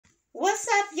What's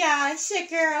up, y'all? It's your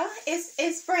girl.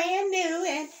 It's brand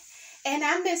new, and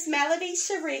I'm Miss Melody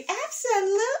Cherie.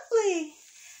 Absolutely.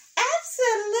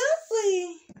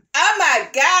 Oh my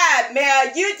God,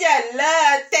 Mel, you just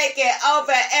love taking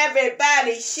over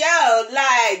everybody's show.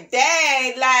 Like,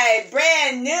 dang, like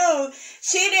brand new.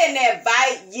 She didn't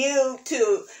invite you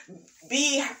to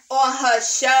be on her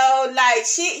show. Like,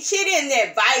 she didn't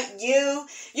invite you.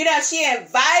 You know, she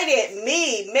invited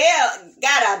me. Mel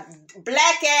got a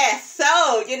black ass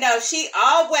soul. You know, she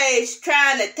always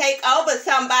trying to take over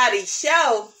somebody's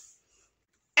show.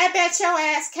 I bet your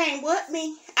ass came with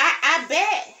me. I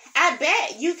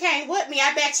bet you came with me.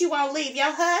 I bet you won't leave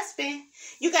your husband.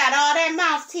 You got all that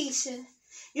mouth, Tisha.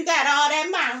 You got all that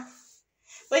mouth.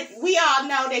 But we all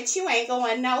know that you ain't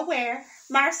going nowhere.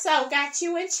 Marceau got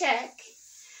you in check.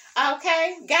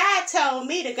 Okay? God told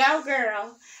me to go,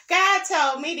 girl. God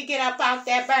told me to get up off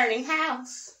that burning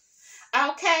house.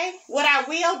 Okay? What I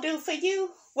will do for you,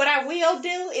 what I will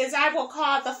do is I will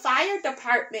call the fire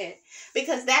department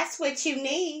because that's what you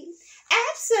need.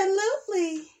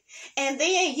 Absolutely. And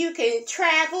then you can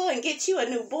travel and get you a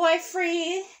new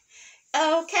boyfriend.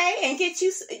 Okay? And get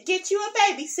you a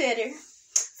babysitter.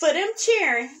 For them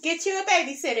cheering. Get you a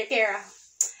babysitter, girl.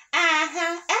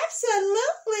 Absolutely.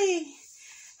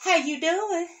 How you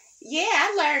doing? Yeah,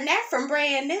 I learned that from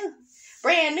Brand New.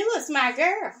 Brand New is my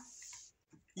girl.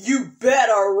 You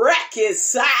better wreck his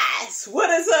size. What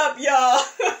is up, y'all?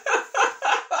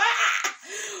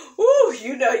 Ooh,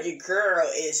 you know your girl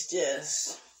is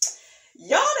just...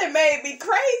 Y'all done made me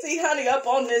crazy, honey, up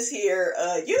on this here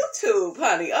YouTube,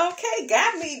 honey. Okay,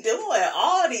 got me doing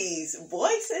all these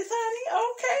voices, honey.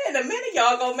 Okay, in a minute,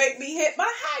 y'all gonna make me hit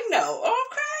my high note,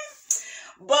 okay?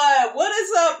 But what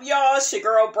is up, y'all? It's your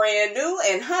girl, Brand New.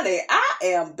 And, honey, I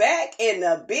am back in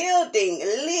the building.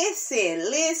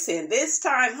 Listen. This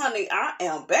time, honey, I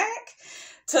am back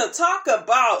to talk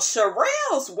about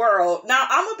Sherelle's World. Now,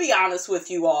 I'm going to be honest with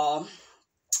you all.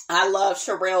 I love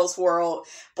Sherelle's World,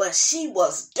 but she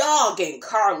was dogging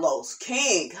Carlos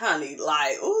King, honey.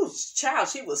 Like, ooh, child,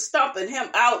 she was stumping him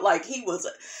out like he was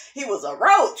a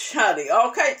roach, honey.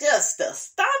 Okay, just to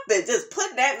stomp it, just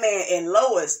put that man in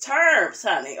lowest terms,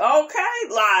 honey. Okay,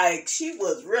 like she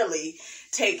was really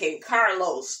taking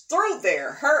Carlos through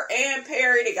there. Her and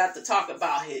Perry, they got to talk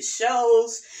about his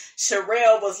shows.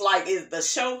 Sherelle was like, is the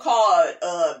show called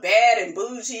Bad and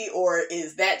Bougie, or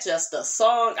is that just a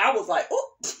song? I was like,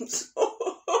 oops.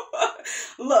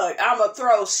 Look, I'm going to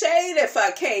throw shade if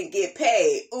I can't get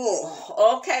paid. Ooh,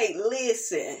 okay,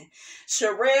 listen.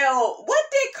 Sherelle,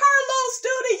 what did Carlos do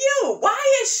to you? Why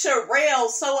is Sherelle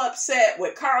so upset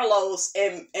with Carlos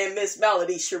and Miss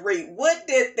Melody Cherie? What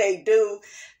did they do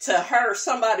to her?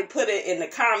 Somebody put it in the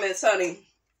comments, honey.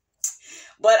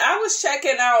 But I was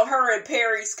checking out her and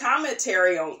Perry's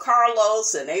commentary on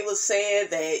Carlos, and they was saying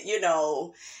that, you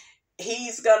know,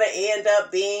 he's going to end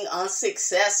up being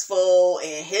unsuccessful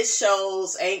and his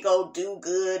shows ain't going to do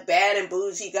good. Bad and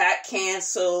Bougie got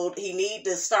canceled. He need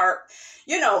to start,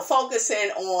 you know, focusing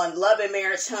on Love and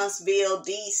Marriage Huntsville,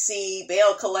 DC,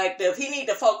 Bell Collective. He need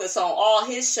to focus on all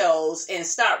his shows and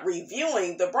stop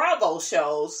reviewing the Bravo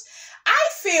shows. I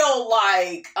feel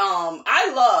like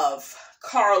I love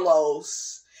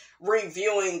Carlos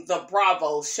reviewing the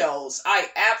Bravo shows. I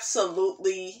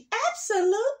absolutely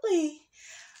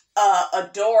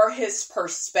adore his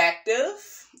perspective.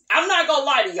 I'm not gonna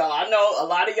lie to y'all. I know a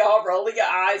lot of y'all rolling your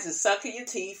eyes and sucking your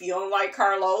teeth. You don't like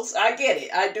Carlos. I get it.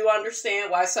 I do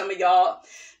understand why some of y'all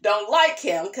don't like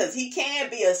him, because he can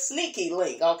be a sneaky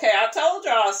link. Okay, I told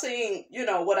y'all I seen, you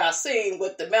know, what I seen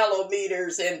with the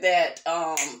Melometers and that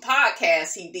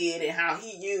podcast he did, and how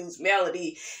he used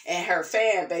Melody and her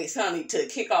fan base, honey, to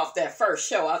kick off that first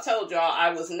show. I told y'all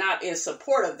I was not in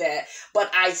support of that,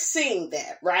 but I seen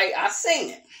that, right? I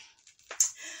seen it.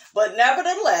 But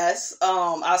nevertheless,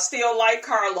 I still like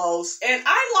Carlos, and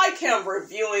I like him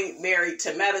reviewing Married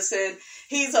to Medicine.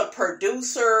 He's a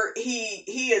producer.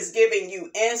 He is giving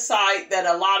you insight that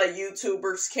a lot of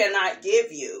YouTubers cannot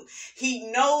give you.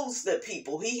 He knows the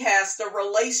people. He has the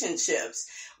relationships.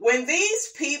 When these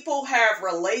people have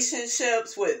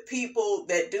relationships with people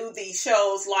that do these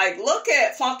shows, like look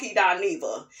at Funky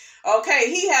Dineva. Okay,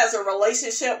 he has a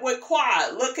relationship with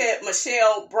Quad. Look at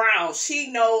Michelle Brown.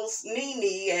 She knows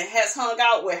Nene and has hung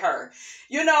out with her.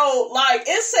 You know, like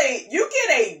you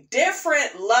get a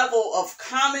different level of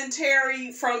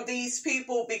commentary from these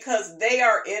people because they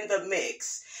are in the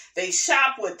mix. They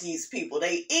shop with these people.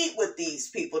 They eat with these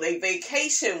people. They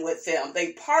vacation with them.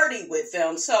 They party with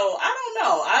them. So I don't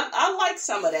know. I like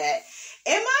some of that.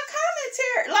 In my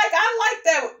commentary, like I like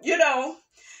that, you know,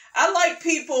 I like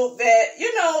people that,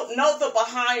 know the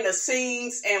behind the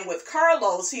scenes. And with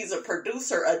Carlos, he's a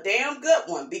producer, a damn good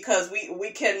one, because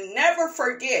we can never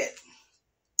forget.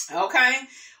 Okay?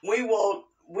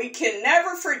 We can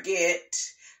never forget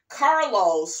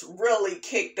Carlos really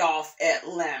kicked off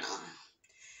Atlanta.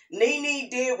 Nene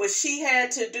did what she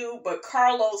had to do, but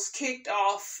Carlos kicked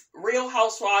off Real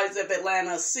Housewives of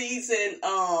Atlanta. Season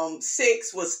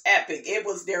 6 was epic. It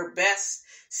was their best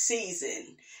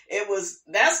season.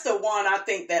 That's the one I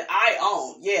think that I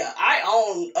own. Yeah,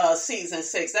 I own season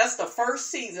 6. That's the first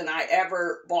season I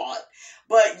ever bought.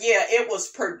 But yeah, it was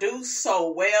produced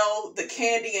so well. The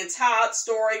Candy and Todd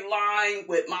storyline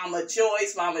with Mama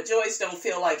Joyce. Mama Joyce don't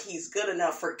feel like he's good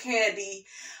enough for Candy.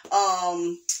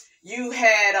 You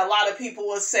had a lot of people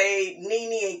would say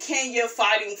Nene and Kenya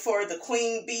fighting for the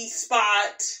Queen Bee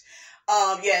spot.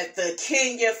 The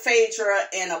Kenya, Phaedra,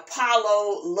 and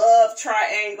Apollo love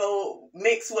triangle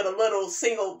mixed with a little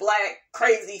single black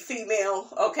crazy female.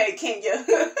 Okay, Kenya.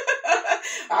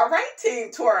 All right,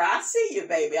 Team Tora, I see you,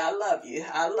 baby. I love you.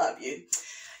 I love you.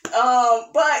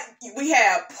 But we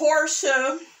have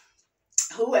Portia,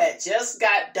 who had just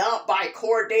got dumped by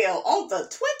Cordell on the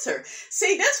Twitter.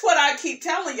 See, that's what I keep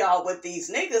telling y'all with these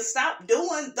niggas. Stop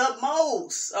doing the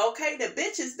most. Okay, the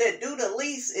bitches that do the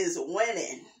least is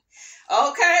winning.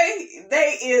 Okay,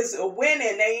 they is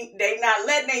winning. They not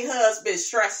letting their husband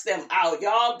stress them out.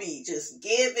 Y'all be just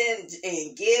giving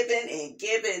and giving and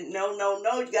giving. No.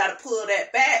 You got to pull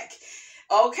that back.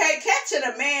 Okay, catching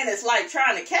a man is like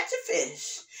trying to catch a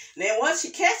fish. And then once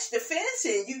you catch the fish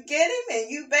and you get him and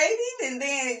you bait him and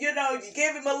then, you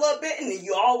give him a little bit and then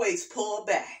you always pull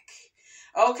back.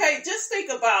 Okay, just think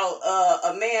about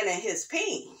a man and his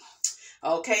peen.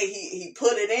 Okay, he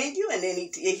put it in you and then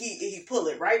he pull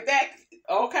it right back.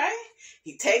 Okay,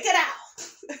 he take it out.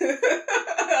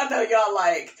 I know y'all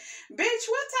like, bitch,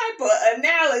 what type of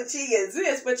analogy is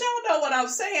this? But y'all know what I'm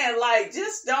saying. Like,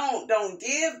 just don't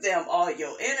give them all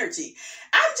your energy.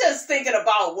 I'm just thinking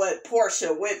about what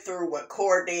Portia went through with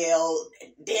Cordell,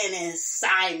 Dennis,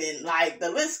 Simon. Like, the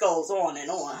list goes on and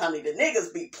on, honey. The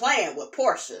niggas be playing with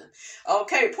Portia.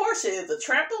 Okay, Portia is a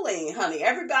trampoline, honey.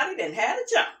 Everybody done had a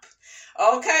jump.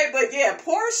 Okay, but yeah,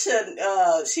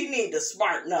 Portia, she need to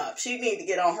smarten up. She need to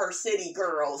get on her city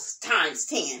girls times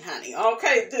 10, honey.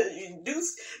 Okay,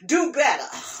 do better.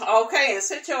 Okay, and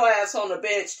sit your ass on the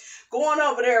bench. Going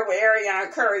over there with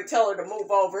Ariana Curry, tell her to move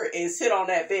over and sit on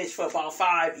that bench for about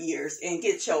 5 years and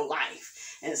get your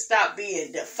life. And stop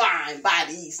being defined by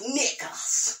these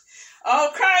niggas.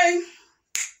 Okay?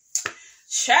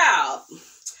 Child.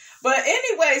 But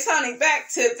anyways, honey,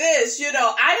 back to this,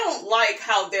 I don't like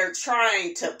how they're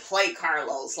trying to play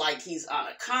Carlos like he's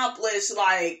unaccomplished.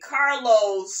 Like,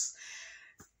 Carlos,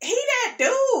 he that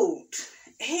dude.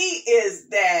 He's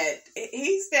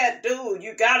that dude.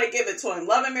 You gotta give it to him.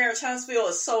 Love and Marriage Huntsville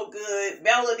is so good.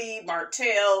 Melody,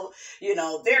 Martell,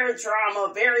 their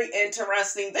drama, very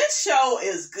interesting. This show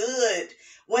is good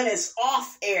when it's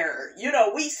off air.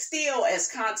 We still,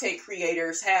 as content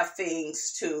creators, have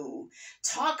things to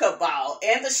talk about.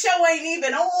 And the show ain't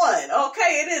even on.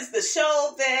 Okay, it is the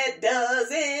show that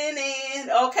doesn't end.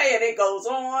 Okay, and it goes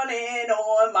on and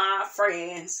on, my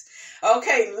friends.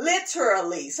 Okay,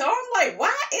 literally. So I'm like,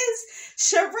 why is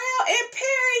Sherelle and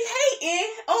Perry hating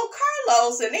on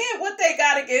Carlos? And then what they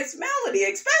got against Melody,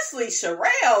 especially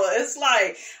Sherelle, it's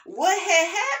like, what had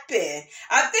happened?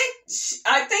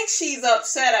 I think she's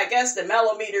upset. I guess the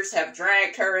Melometers have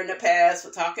dragged her in the past for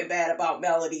talking bad about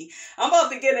Melody. I'm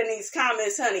about to get in these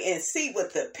comments, honey, and see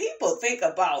what the people think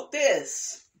about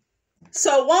this.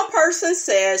 So one person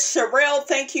says, Sherelle,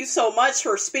 thank you so much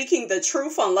for speaking the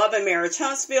truth on Love and Marriage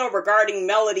Huntsville regarding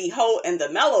Melody Holt and the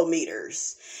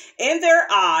Melometers. In their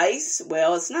eyes,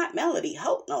 well, it's not Melody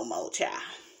Holt no more, child.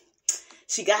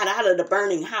 She got out of the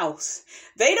burning house.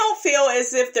 They don't feel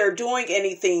as if they're doing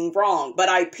anything wrong, but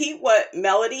I peep what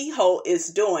Melody Holt is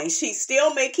doing. She's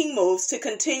still making moves to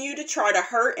continue to try to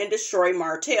hurt and destroy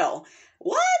Martell.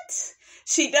 What?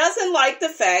 She doesn't like the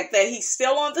fact that he's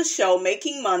still on the show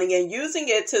making money and using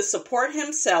it to support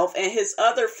himself and his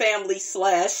other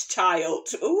family/child.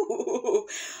 Ooh,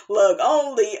 look,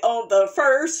 only on the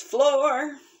first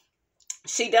floor.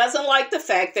 She doesn't like the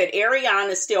fact that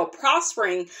Ariana is still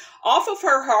prospering off of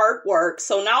her hard work.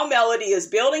 So now Melody is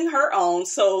building her own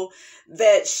so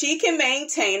that she can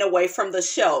maintain away from the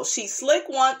show. She slick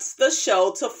wants the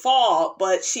show to fall,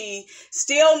 but she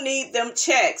still need them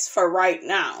checks for right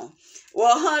now.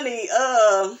 Well, honey,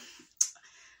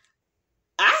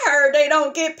 I heard they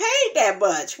don't get paid that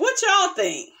much. What y'all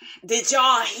think? Did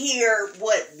y'all hear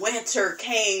what Winter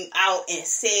came out and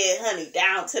said, honey,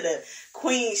 down to the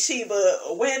Queen Sheba?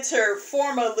 Winter,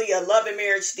 formerly of Love and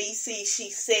Marriage DC, she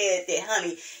said that,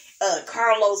 honey,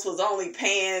 Carlos was only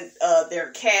paying their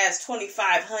cast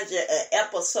 $2,500 an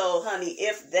episode, honey,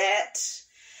 if that.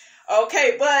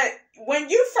 Okay, but when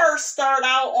you first start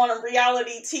out on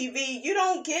reality TV, you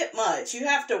don't get much. You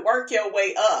have to work your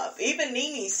way up. Even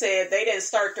Nene said they didn't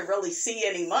start to really see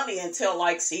any money until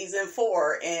like season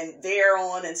 4 and there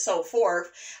on and so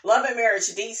forth. Love and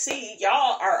Marriage DC,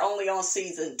 y'all are only on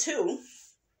season 2.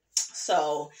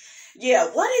 So, yeah,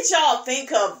 what did y'all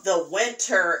think of the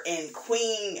Winter and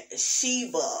Queen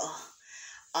Sheba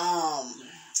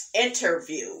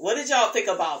interview? What did y'all think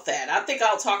about that? I think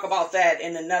I'll talk about that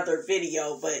in another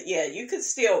video, but yeah, you could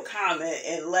still comment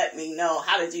and let me know,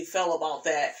 how did you feel about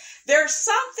that? There's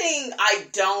something I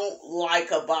don't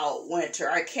like about Winter.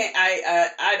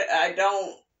 I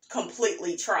don't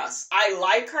completely trust. I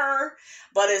like her,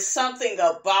 but it's something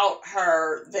about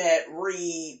her that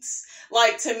reads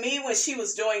like, to me, when she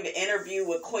was doing the interview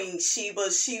with Queen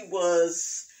Sheba, she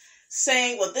was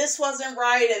saying, well, this wasn't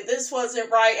right and this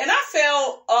wasn't right. And I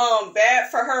felt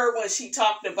bad for her when she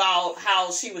talked about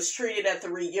how she was treated at the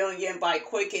reunion by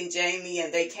Quick and Jamie,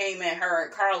 and they came at her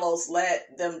and Carlos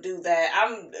let them do that.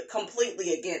 I'm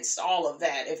completely against all of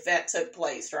that if that took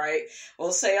place, right?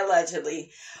 We'll say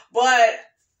allegedly. But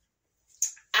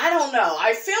I don't know.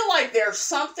 I feel like there's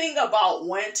something about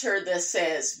Winter that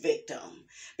says victim.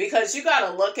 Because you got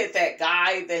to look at that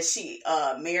guy that she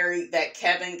married, that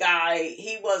Kevin guy.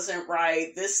 He wasn't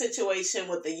right. This situation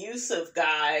with the Yusuf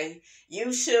guy,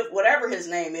 Yusuf, whatever his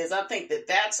name is, I think that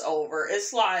that's over.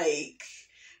 It's like,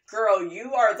 girl,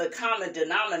 you are the common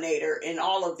denominator in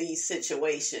all of these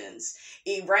situations.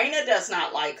 Irena does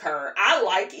not like her. I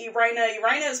like Irena.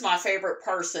 Irena is my favorite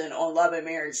person on Love and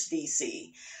Marriage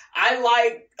DC. I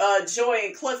like Joy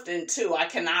and Clifton too. I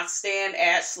cannot stand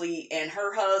Ashley and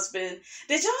her husband.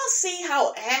 Did y'all see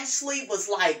how Ashley was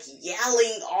like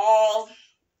yelling all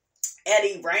at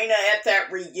Irena at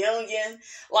that reunion?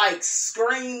 Like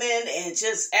screaming and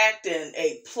just acting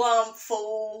a plumb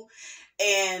fool.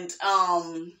 And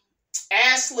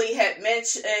Ashley had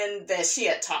mentioned that she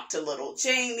had talked to little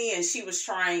Jamie and she was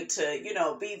trying to,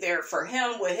 be there for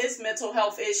him with his mental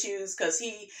health issues because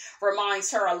he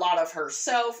reminds her a lot of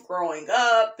herself growing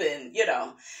up and,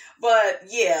 But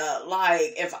yeah,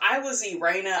 like if I was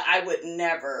Irena, I would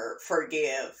never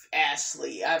forgive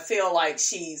Ashley. I feel like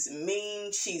she's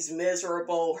mean, she's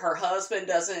miserable. Her husband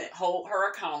doesn't hold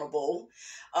her accountable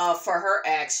for her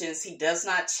actions. He does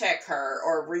not check her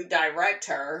or redirect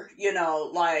her.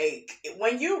 Like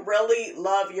when you really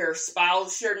love your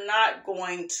spouse, you're not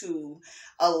going to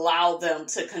allow them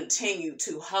to continue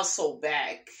to hustle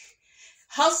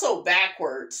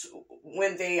backwards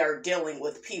when they are dealing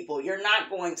with people. You're not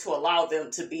going to allow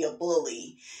them to be a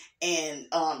bully and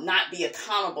not be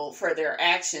accountable for their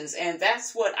actions. And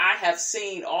that's what I have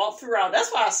seen all throughout.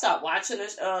 That's why I stopped watching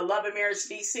Love and Marriage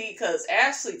DC, because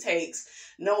Ashley takes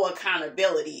no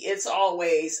accountability. It's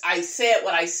always, I said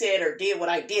what I said or did what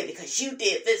I did because you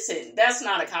did this, and that's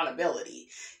not accountability.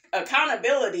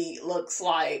 Accountability looks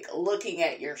like looking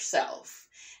at yourself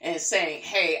and saying,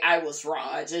 hey, I was wrong.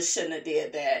 I just shouldn't have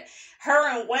did that. Her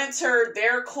and Winter,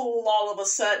 they're cool all of a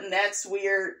sudden. That's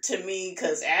weird to me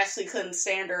because Ashley couldn't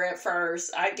stand her at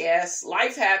first. I guess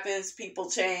life happens. People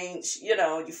change. You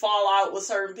fall out with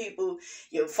certain people.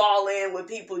 You fall in with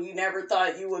people you never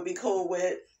thought you would be cool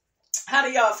with. How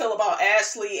do y'all feel about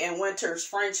Ashley and Winter's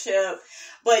friendship?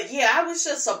 But yeah, I was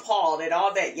just appalled at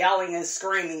all that yelling and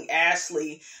screaming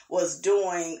Ashley was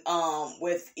doing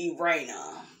with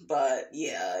Irena. But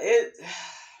yeah,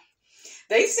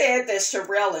 they said that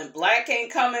Sherelle and Black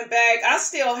ain't coming back. I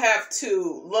still have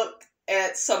to look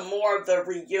at some more of the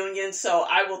reunion, so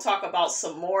I will talk about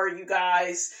some more, you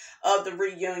guys, of the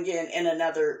reunion in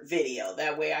another video.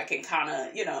 That way I can kind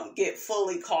of, get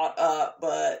fully caught up.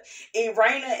 But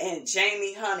Irena and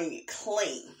Jamie, honey,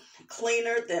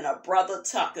 cleaner than a brother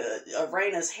Tucker.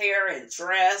 Irena's hair and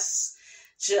dress,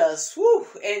 just, whoo.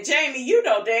 And Jamie, you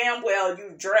know damn well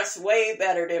you dress way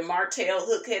better than Martell,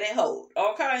 Hookhead, and Holt,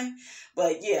 okay?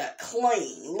 But yeah,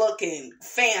 clean, looking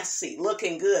fancy,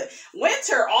 looking good.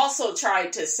 Winter also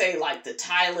tried to say, like, the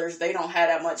Tylers, they don't have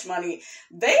that much money.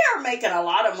 They are making a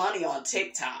lot of money on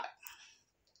TikTok.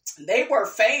 They were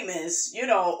famous,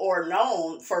 or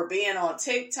known for being on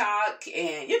TikTok,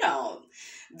 and,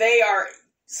 they are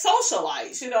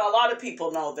socialites. A lot of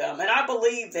people know them, and I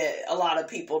believe that a lot of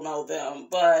people know them.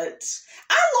 But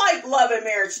I like Love and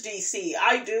Marriage DC.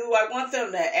 I do. I want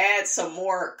them to add some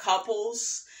more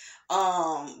couples.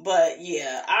 But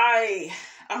yeah,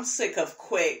 I'm sick of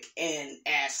Quick and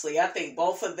Ashley. I think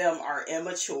both of them are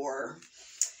immature.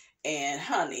 And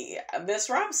honey, Miss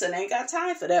Robinson ain't got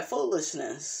time for that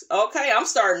foolishness. Okay, I'm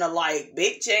starting to like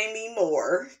Big Jamie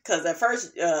more. Because at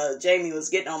first, Jamie was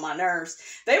getting on my nerves.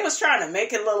 They was trying to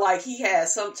make it look like he had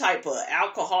some type of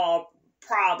alcohol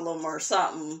problem or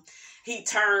something. He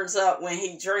turns up when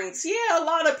he drinks. Yeah, a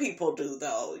lot of people do,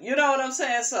 though. You know what I'm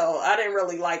saying? So I didn't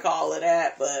really like all of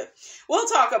that. But we'll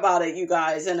talk about it, you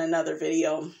guys, in another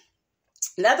video.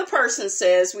 Another person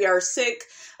says, we are sick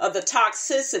of the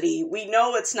toxicity. We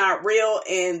know it's not real,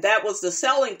 and that was the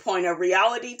selling point of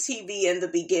reality TV in the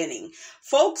beginning.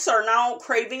 Folks are now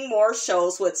craving more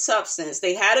shows with substance.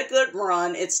 They had a good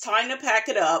run. It's time to pack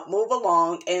it up, move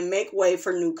along, and make way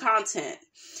for new content.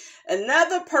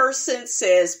 Another person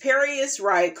says, Perry is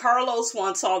right. Carlos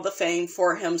wants all the fame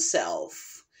for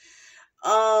himself.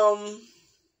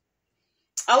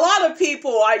 A lot of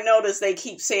people, I notice, they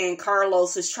keep saying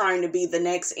Carlos is trying to be the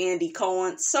next Andy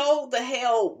Cohen. So the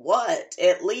hell what?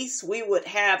 At least we would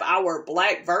have our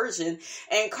black version.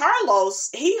 And Carlos,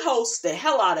 he hosts the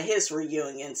hell out of his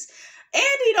reunions.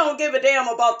 Andy don't give a damn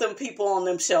about them people on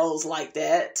them shows like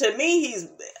that. To me,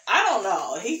 I don't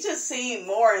know. He just seemed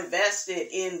more invested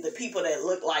in the people that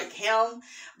look like him.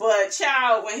 But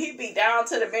child, when he be down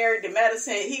to the Married to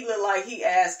Medicine, he look like he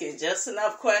asking just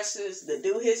enough questions to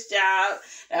do his job.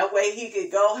 That way he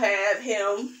could go have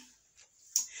him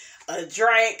a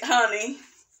drink, honey.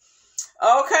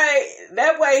 Okay,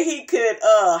 that way he could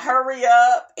hurry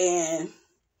up and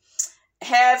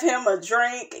have him a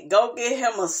drink, go get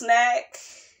him a snack.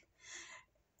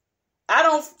 I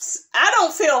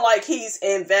don't feel like he's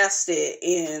invested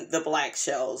in the black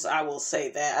shows. I will say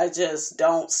that. I just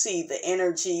don't see the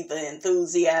energy, the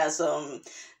enthusiasm.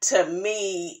 To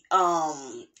me,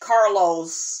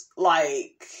 Carlos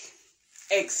like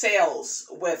excels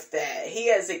with that. He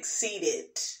has exceeded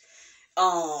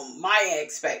my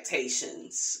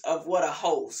expectations of what a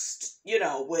host,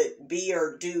 would be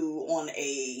or do on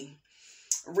a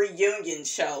reunion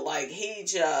show. Like, he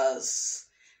just,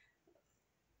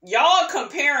 y'all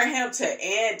comparing him to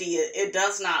Andy, it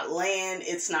does not land,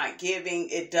 it's not giving,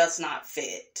 it does not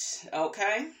fit,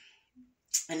 okay?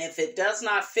 And if it does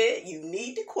not fit, you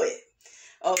need to quit,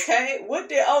 okay? What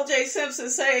did O.J. Simpson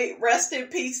say? Rest in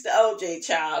peace to O.J.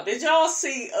 child. Did y'all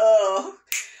see,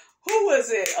 who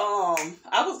was it?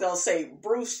 I was gonna say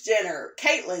Bruce Jenner,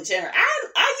 Caitlyn Jenner.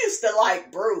 I used to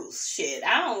like Bruce. Shit,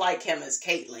 I don't like him as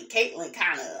Caitlyn. Caitlyn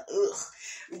kind of,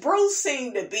 ugh. Bruce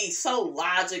seemed to be so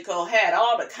logical, had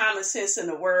all the common sense in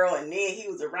the world, and then he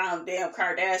was around damn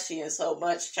Kardashian so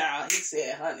much, child. He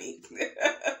said, honey,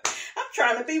 I'm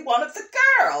trying to be one of the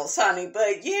girls, honey.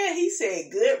 But yeah, he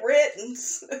said good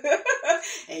riddance.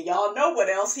 And y'all know what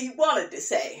else he wanted to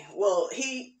say. Well,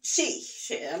 she,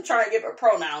 I'm trying to get my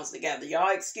pronouns together.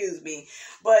 Y'all excuse me.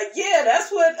 But yeah,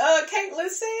 that's what Caitlyn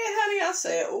said, honey. I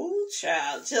said, ooh,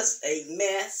 child, just a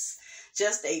mess.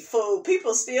 Just a fool.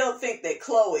 People still think that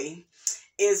Chloe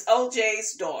is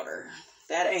OJ's daughter.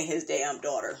 That ain't his damn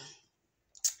daughter.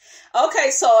 Okay,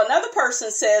 so another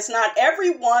person says, not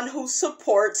everyone who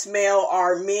supports Mel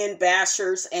are men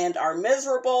bashers and are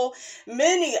miserable.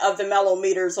 Many of the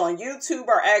Melometers on YouTube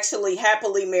are actually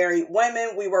happily married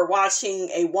women. We were watching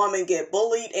a woman get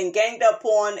bullied and ganged up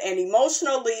on and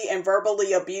emotionally and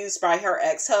verbally abused by her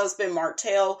ex-husband,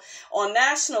 Martell, on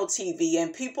national TV.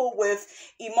 And people with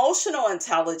emotional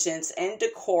intelligence and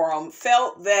decorum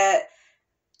felt that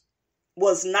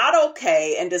was not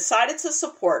okay and decided to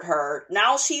support her.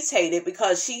 Now she's hated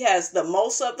because she has the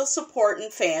most of the support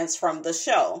and fans from the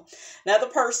show. Another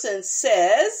person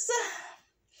says,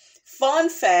 fun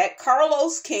fact,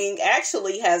 Carlos King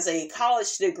actually has a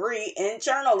college degree in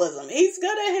journalism. He's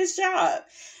good at his job.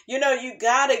 You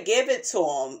gotta give it to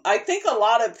him. I think a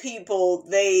lot of people,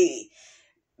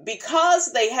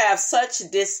 because they have such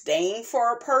disdain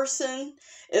for a person,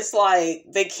 it's like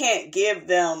they can't give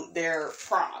them their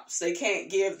props. They can't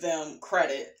give them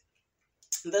credit.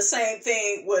 The same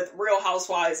thing with Real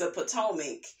Housewives of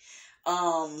Potomac.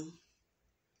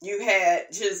 You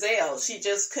had Giselle. She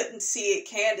just couldn't see it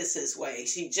Candace's way.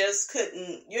 She just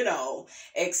couldn't,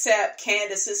 accept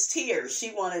Candace's tears.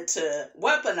 She wanted to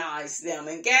weaponize them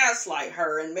and gaslight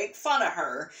her and make fun of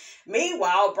her.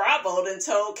 Meanwhile, Bravo done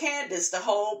told Candace to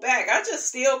hold back. I just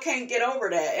still can't get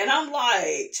over that. And I'm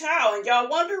like, child, and y'all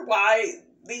wonder why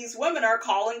these women are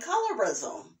calling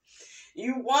colorism.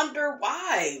 You wonder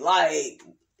why. Like,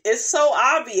 it's so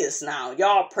obvious now.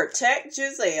 Y'all protect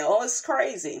Giselle. It's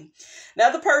crazy.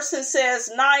 Another person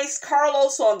says, nice,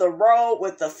 Carlos on the road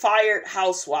with the fired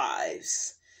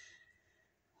housewives.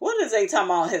 What is they talking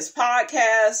about? His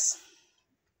podcast?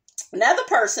 Another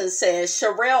person says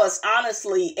Sherelle is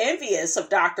honestly envious of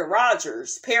Dr.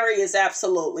 Rogers. Perry is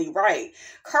absolutely right.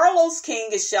 Carlos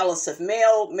King is jealous of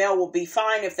Mel. Mel will be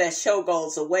fine if that show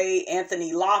goes away.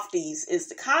 Anthony Lofties is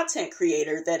the content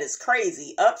creator that is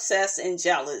crazy, obsessed, and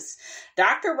jealous.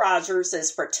 Dr. Rogers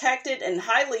is protected and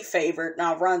highly favored.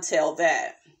 Now run tell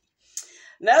that.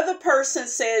 Another person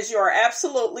says you are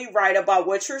absolutely right about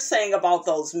what you're saying about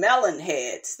those melon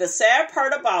heads. The sad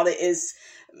part about it is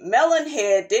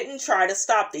Melonhead didn't try to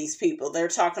stop these people. They're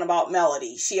talking about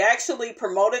Melody. She actually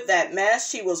promoted that mess.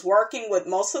 She was working with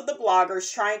most of the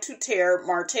bloggers trying to tear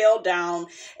Martell down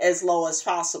as low as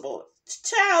possible.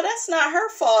 Child, that's not her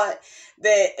fault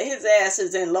that his ass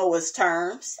is in lowest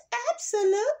terms.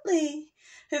 Absolutely.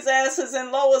 His ass is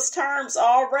in lowest terms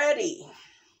already.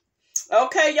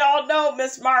 Okay, y'all know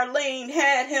Miss Marlene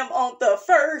had him on the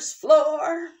first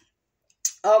floor.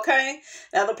 Okay,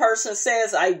 now the person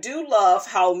says, I do love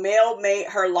how Mel made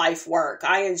her life work.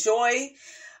 I enjoy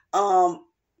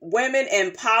women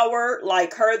in power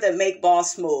like her that make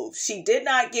boss moves. She did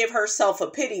not give herself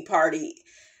a pity party,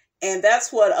 and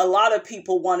that's what a lot of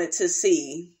people wanted to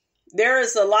see. There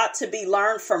is a lot to be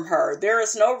learned from her. There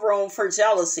is no room for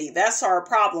jealousy. That's our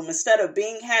problem. Instead of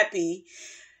being happy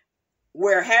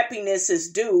where happiness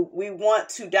is due, we want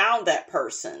to down that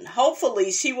person. Hopefully,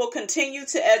 she will continue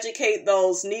to educate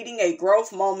those needing a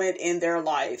growth moment in their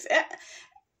life.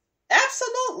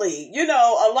 Absolutely. You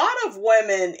know, a lot of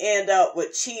women end up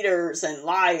with cheaters and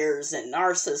liars and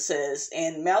narcissists,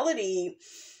 and Melody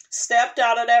stepped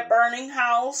out of that burning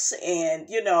house and,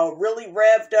 you know, really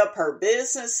revved up her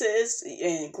businesses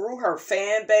and grew her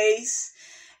fan base.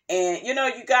 And, you know,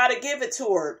 you gotta give it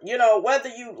to her. You know, whether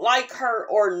you like her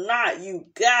or not, you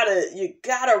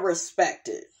gotta respect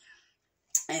it.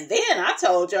 And then I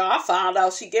told y'all, I found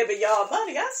out she giving y'all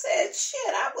money. I said,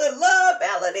 shit, I would love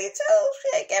Melody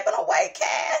too. Shit, giving away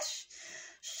cash.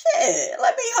 Shit,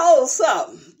 let me hold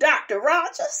something. Dr.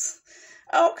 Rogers.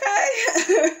 Okay.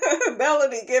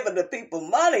 Melody giving the people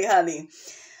money, honey.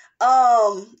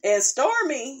 And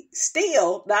Stormy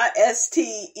Steele, not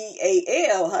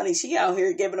Steal, honey, she out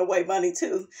here giving away money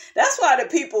too. That's why the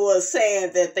people were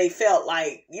saying that they felt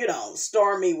like, you know,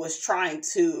 Stormy was trying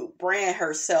to brand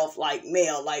herself like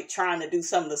Mel, like trying to do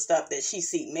some of the stuff that she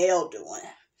see Mel doing,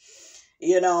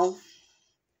 you know.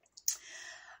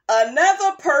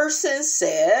 Another person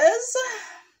says,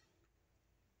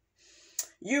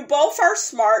 you both are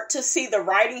smart to see the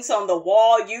writings on the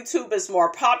wall. YouTube is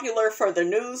more popular for the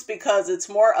news because it's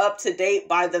more up to date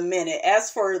by the minute.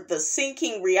 As for the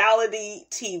sinking reality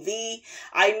TV,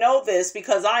 I know this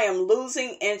because I am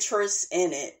losing interest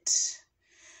in it.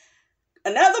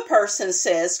 Another person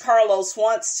says Carlos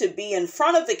wants to be in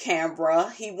front of the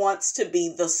camera. He wants to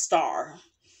be the star.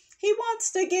 He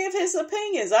wants to give his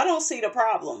opinions. I don't see the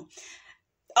problem.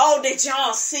 Oh, did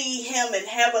y'all see him and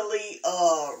Heavenly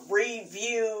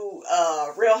review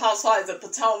Real Housewives of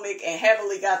Potomac, and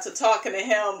Heavenly got to talking to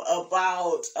him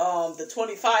about the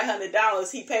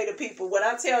 $2,500 he paid the people? When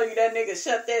I tell you that nigga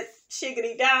shut that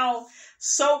shiggity down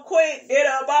so quick, did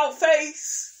a about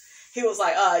face. He was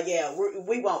like, yeah,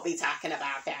 we won't be talking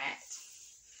about that.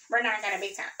 We're not going to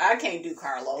be talking. I can't do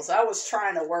Carlos. I was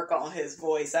trying to work on his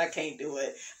voice. I can't do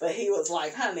it. But he was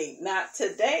like, honey, not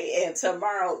today and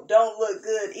tomorrow don't look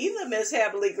good either, Miss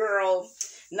Heavenly girl.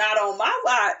 Not on my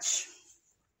watch.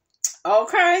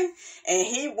 Okay? And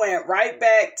he went right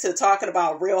back to talking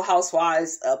about Real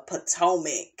Housewives of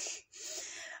Potomac.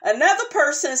 Another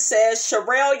person says,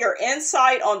 Sherelle, your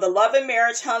insight on the Love and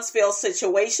Marriage Huntsville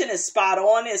situation is spot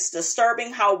on. It's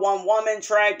disturbing how one woman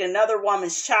dragged another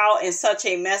woman's child in such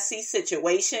a messy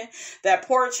situation. That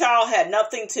poor child had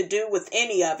nothing to do with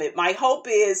any of it. My hope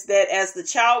is that as the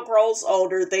child grows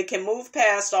older, they can move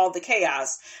past all the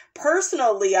chaos.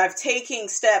 Personally, I've taken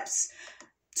steps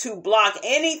to block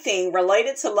anything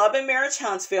related to Love and Marriage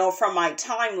Huntsville from my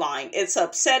timeline. It's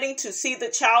upsetting to see the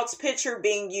child's picture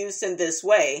being used in this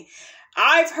way.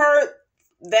 I've heard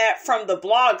that from the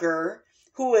blogger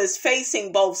who is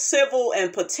facing both civil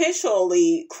and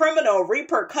potentially criminal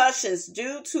repercussions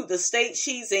due to the state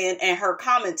she's in and her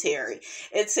commentary.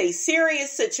 It's a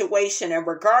serious situation. And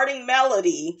regarding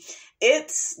Melody,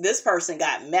 this person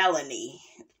got Melanie.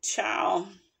 Child.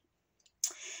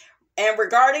 And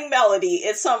regarding Melody,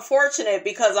 it's unfortunate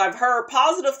because I've heard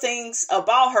positive things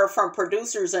about her from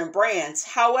producers and brands.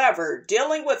 However,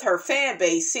 dealing with her fan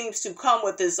base seems to come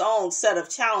with its own set of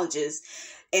challenges,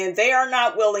 and they are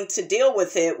not willing to deal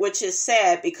with it, which is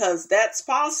sad because that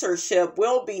sponsorship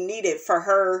will be needed for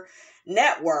her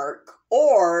network,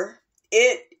 or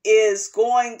it is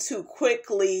going to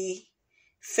quickly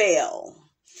fail.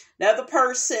 Another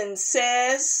person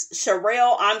says,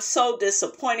 Sherelle, I'm so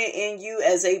disappointed in you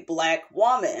as a black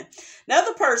woman.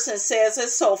 Another person says,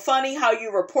 it's so funny how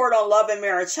you report on Love and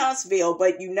Marriage Huntsville,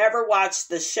 but you never watch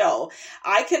the show.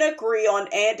 I can agree on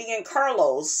Andy and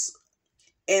Carlos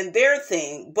and their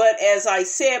thing, but as I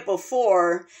said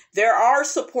before, there are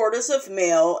supporters of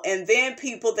Mel, and then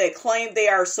people that claim they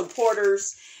are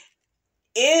supporters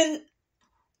in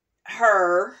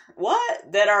her,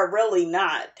 what? That are really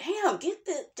not. Damn, get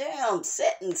the damn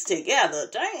sentence together.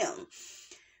 Damn.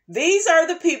 These are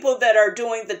the people that are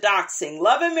doing the doxing.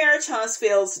 Love and Marriage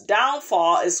Huntsville's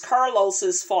downfall is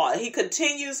Carlos's fault. He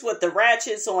continues with the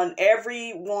ratchets on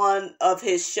every one of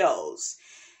his shows.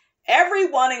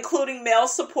 Everyone, including male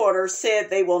supporters, said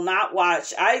they will not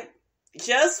watch. I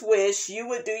just wish you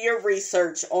would do your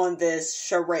research on this,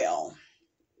 Sherelle.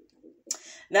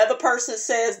 Another person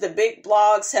says the big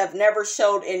blogs have never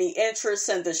showed any interest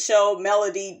in the show.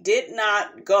 Melody did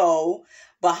not go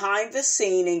behind the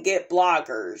scene and get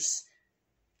bloggers.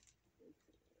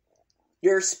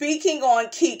 You're speaking on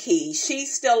Kiki.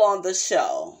 She's still on the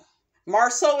show.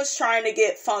 Marceau is trying to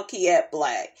get funky at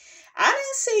Black. I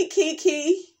didn't see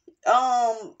Kiki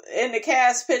in the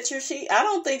cast picture. I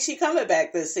don't think she coming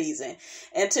back this season.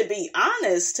 And to be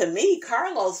honest, to me,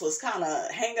 Carlos was kind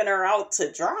of hanging her out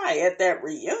to dry at that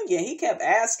reunion. He kept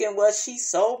asking, was she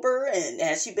sober? And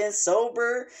has she been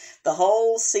sober the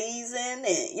whole season?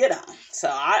 And, so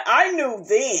I knew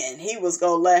then he was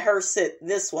going to let her sit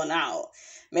this one out.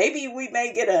 Maybe we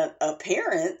may get an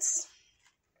appearance.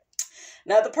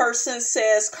 Another person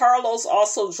says Carlos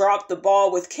also dropped the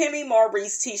ball with Kimmy,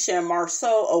 Maurice, Tisha, and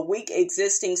Marceau, a weak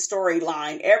existing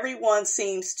storyline. Everyone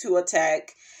seems to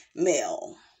attack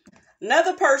Mel.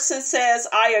 Another person says,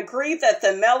 I agree that the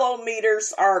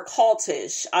Melometers are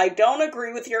cultish. I don't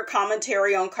agree with your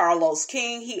commentary on Carlos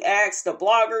King. He asked the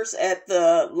bloggers at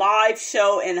the live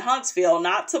show in Huntsville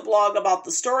not to blog about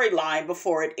the storyline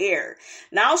before it aired.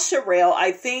 Now, Sherelle,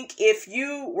 I think if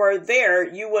you were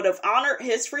there, you would have honored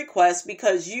his request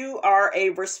because you are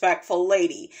a respectful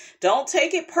lady. Don't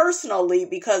take it personally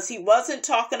because he wasn't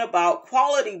talking about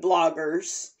quality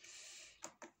bloggers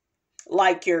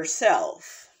like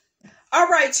yourself. All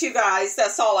right, you guys,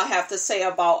 that's all I have to say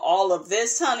about all of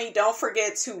this, honey. Don't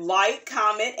forget to like,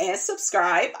 comment, and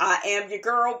subscribe. I am your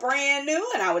girl, brand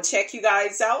new, and I will check you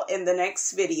guys out in the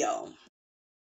next video.